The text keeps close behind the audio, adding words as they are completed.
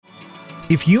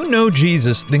If you know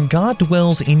Jesus, then God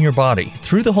dwells in your body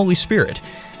through the Holy Spirit.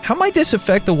 How might this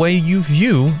affect the way you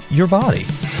view your body?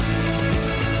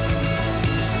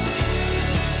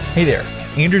 Hey there,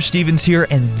 Andrew Stevens here,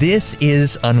 and this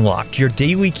is Unlocked, your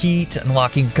daily key to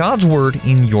unlocking God's Word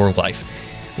in your life.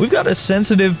 We've got a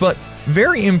sensitive but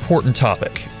very important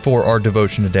topic for our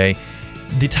devotion today,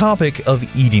 the topic of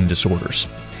eating disorders.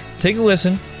 Take a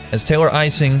listen as Taylor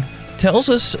Ising tells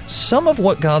us some of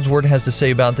what God's Word has to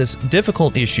say about this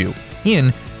difficult issue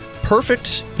in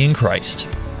Perfect in Christ.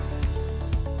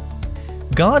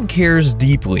 God cares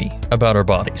deeply about our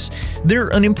bodies. They're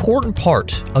an important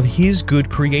part of His good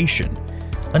creation.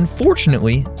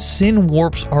 Unfortunately, sin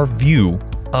warps our view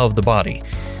of the body.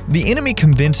 The enemy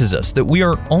convinces us that we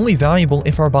are only valuable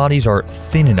if our bodies are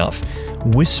thin enough,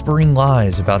 whispering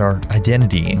lies about our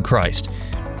identity in Christ.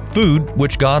 Food,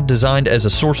 which God designed as a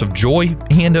source of joy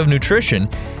and of nutrition,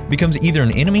 becomes either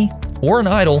an enemy or an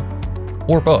idol,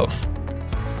 or both.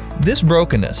 This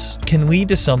brokenness can lead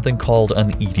to something called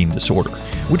an eating disorder,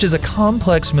 which is a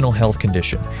complex mental health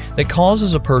condition that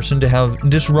causes a person to have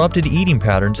disrupted eating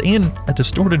patterns and a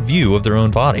distorted view of their own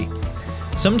body.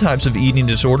 Some types of eating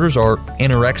disorders are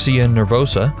anorexia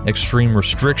nervosa, extreme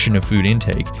restriction of food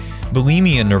intake,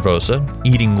 bulimia nervosa,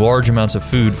 eating large amounts of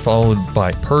food followed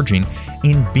by purging,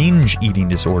 and binge eating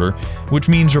disorder, which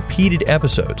means repeated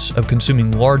episodes of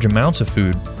consuming large amounts of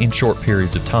food in short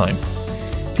periods of time.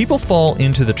 People fall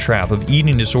into the trap of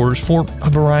eating disorders for a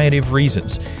variety of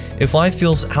reasons. If life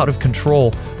feels out of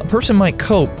control, a person might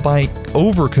cope by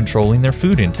over-controlling their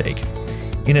food intake.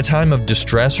 In a time of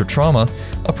distress or trauma,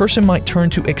 a person might turn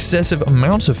to excessive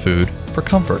amounts of food for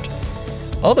comfort.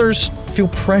 Others feel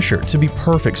pressure to be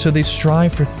perfect, so they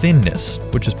strive for thinness,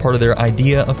 which is part of their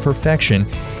idea of perfection,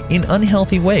 in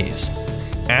unhealthy ways.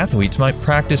 Athletes might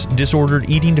practice disordered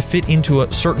eating to fit into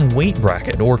a certain weight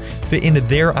bracket or fit into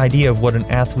their idea of what an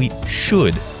athlete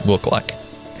should look like.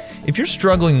 If you're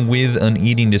struggling with an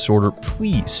eating disorder,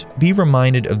 please be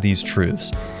reminded of these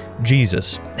truths.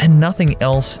 Jesus and nothing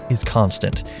else is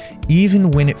constant,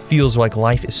 even when it feels like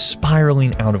life is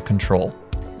spiraling out of control.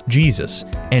 Jesus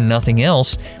and nothing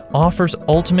else offers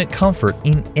ultimate comfort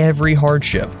in every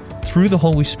hardship through the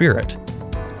Holy Spirit.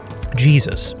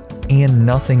 Jesus and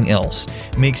nothing else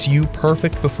makes you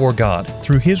perfect before God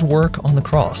through His work on the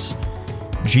cross.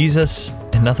 Jesus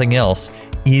and nothing else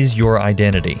is your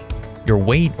identity. Your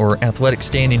weight or athletic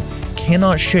standing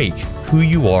cannot shake who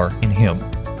you are in Him.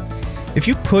 If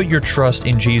you put your trust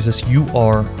in Jesus, you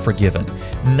are forgiven.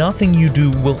 Nothing you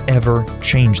do will ever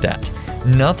change that.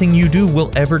 Nothing you do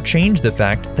will ever change the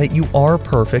fact that you are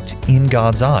perfect in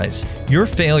God's eyes. Your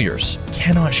failures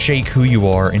cannot shake who you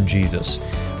are in Jesus.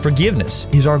 Forgiveness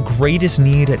is our greatest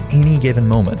need at any given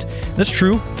moment. That's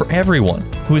true for everyone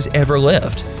who has ever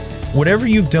lived. Whatever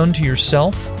you've done to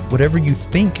yourself, whatever you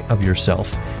think of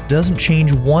yourself, doesn't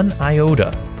change one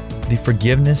iota the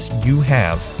forgiveness you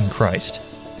have in Christ.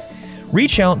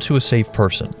 Reach out to a safe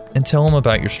person and tell them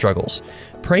about your struggles.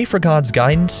 Pray for God's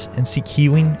guidance and seek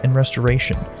healing and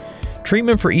restoration.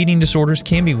 Treatment for eating disorders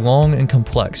can be long and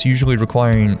complex, usually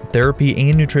requiring therapy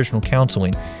and nutritional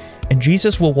counseling, and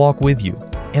Jesus will walk with you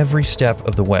every step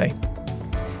of the way.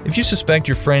 If you suspect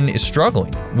your friend is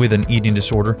struggling with an eating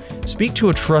disorder, speak to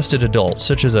a trusted adult,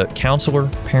 such as a counselor,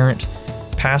 parent,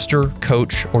 pastor,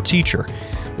 coach, or teacher.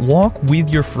 Walk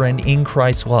with your friend in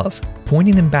Christ's love,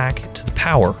 pointing them back to the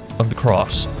power of the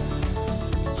cross.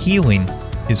 Healing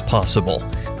is possible.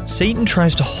 Satan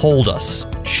tries to hold us,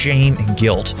 shame and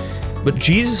guilt, but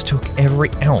Jesus took every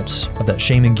ounce of that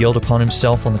shame and guilt upon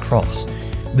Himself on the cross,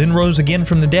 then rose again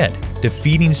from the dead,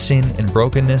 defeating sin and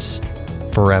brokenness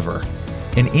forever.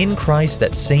 And in Christ,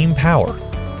 that same power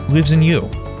lives in you.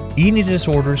 Eating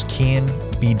disorders can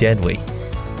be deadly,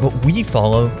 but we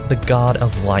follow the God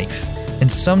of life.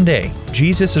 And someday,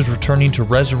 Jesus is returning to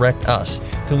resurrect us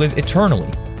to live eternally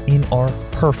in our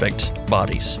perfect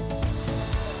bodies.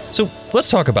 So let's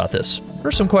talk about this. What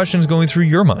are some questions going through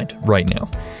your mind right now?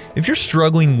 If you're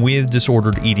struggling with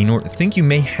disordered eating or think you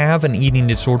may have an eating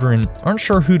disorder and aren't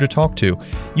sure who to talk to,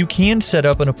 you can set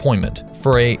up an appointment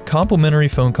for a complimentary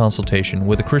phone consultation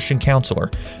with a Christian counselor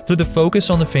through the Focus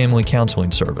on the Family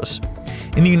Counseling Service.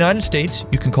 In the United States,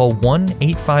 you can call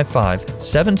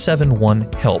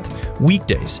 1-855-771-HELP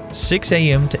weekdays, 6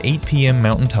 a.m. to 8 p.m.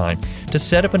 Mountain Time to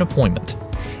set up an appointment.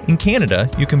 In Canada,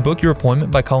 you can book your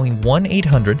appointment by calling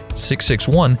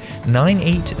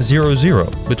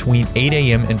 1-800-661-9800 between 8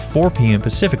 a.m. and 4 p.m.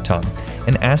 Pacific Time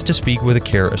and ask to speak with a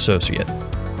care associate.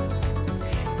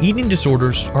 Eating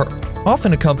disorders are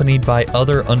often accompanied by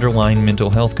other underlying mental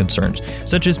health concerns,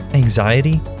 such as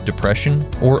anxiety, depression,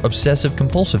 or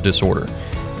obsessive-compulsive disorder.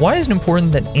 Why is it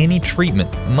important that any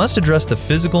treatment must address the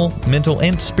physical, mental,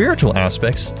 and spiritual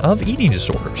aspects of eating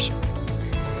disorders?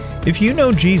 If you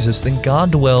know Jesus, then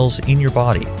God dwells in your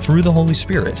body through the Holy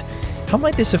Spirit. How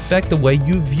might this affect the way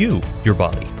you view your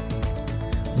body?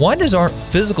 Why does our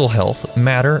physical health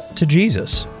matter to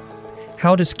Jesus?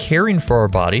 How does caring for our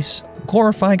bodies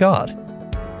glorify God?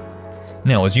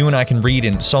 Now, as you and I can read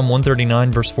in Psalm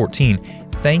 139, verse 14,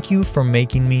 "Thank you for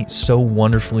making me so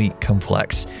wonderfully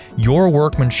complex. Your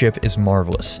workmanship is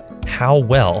marvelous. How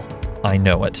well I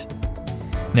know it."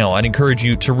 Now, I'd encourage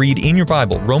you to read in your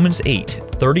Bible Romans 8,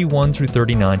 31 through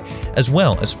 39, as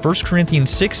well as 1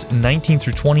 Corinthians 6, 19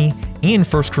 through 20, and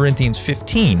 1 Corinthians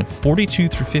 15, 42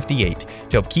 through 58,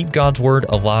 to help keep God's Word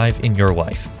alive in your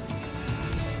life.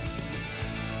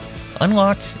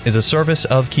 Unlocked is a service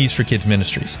of Keys for Kids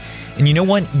Ministries. And you know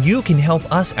what? You can help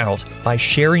us out by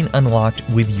sharing Unlocked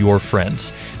with your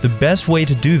friends. The best way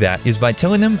to do that is by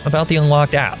telling them about the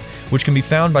Unlocked app, which can be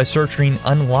found by searching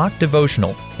Unlocked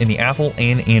Devotional in the Apple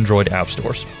and Android app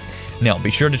stores. Now,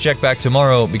 be sure to check back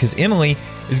tomorrow because Emily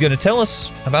is going to tell us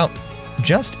about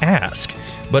Just Ask.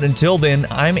 But until then,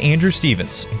 I'm Andrew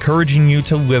Stevens, encouraging you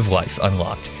to live life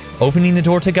unlocked, opening the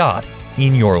door to God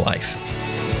in your life.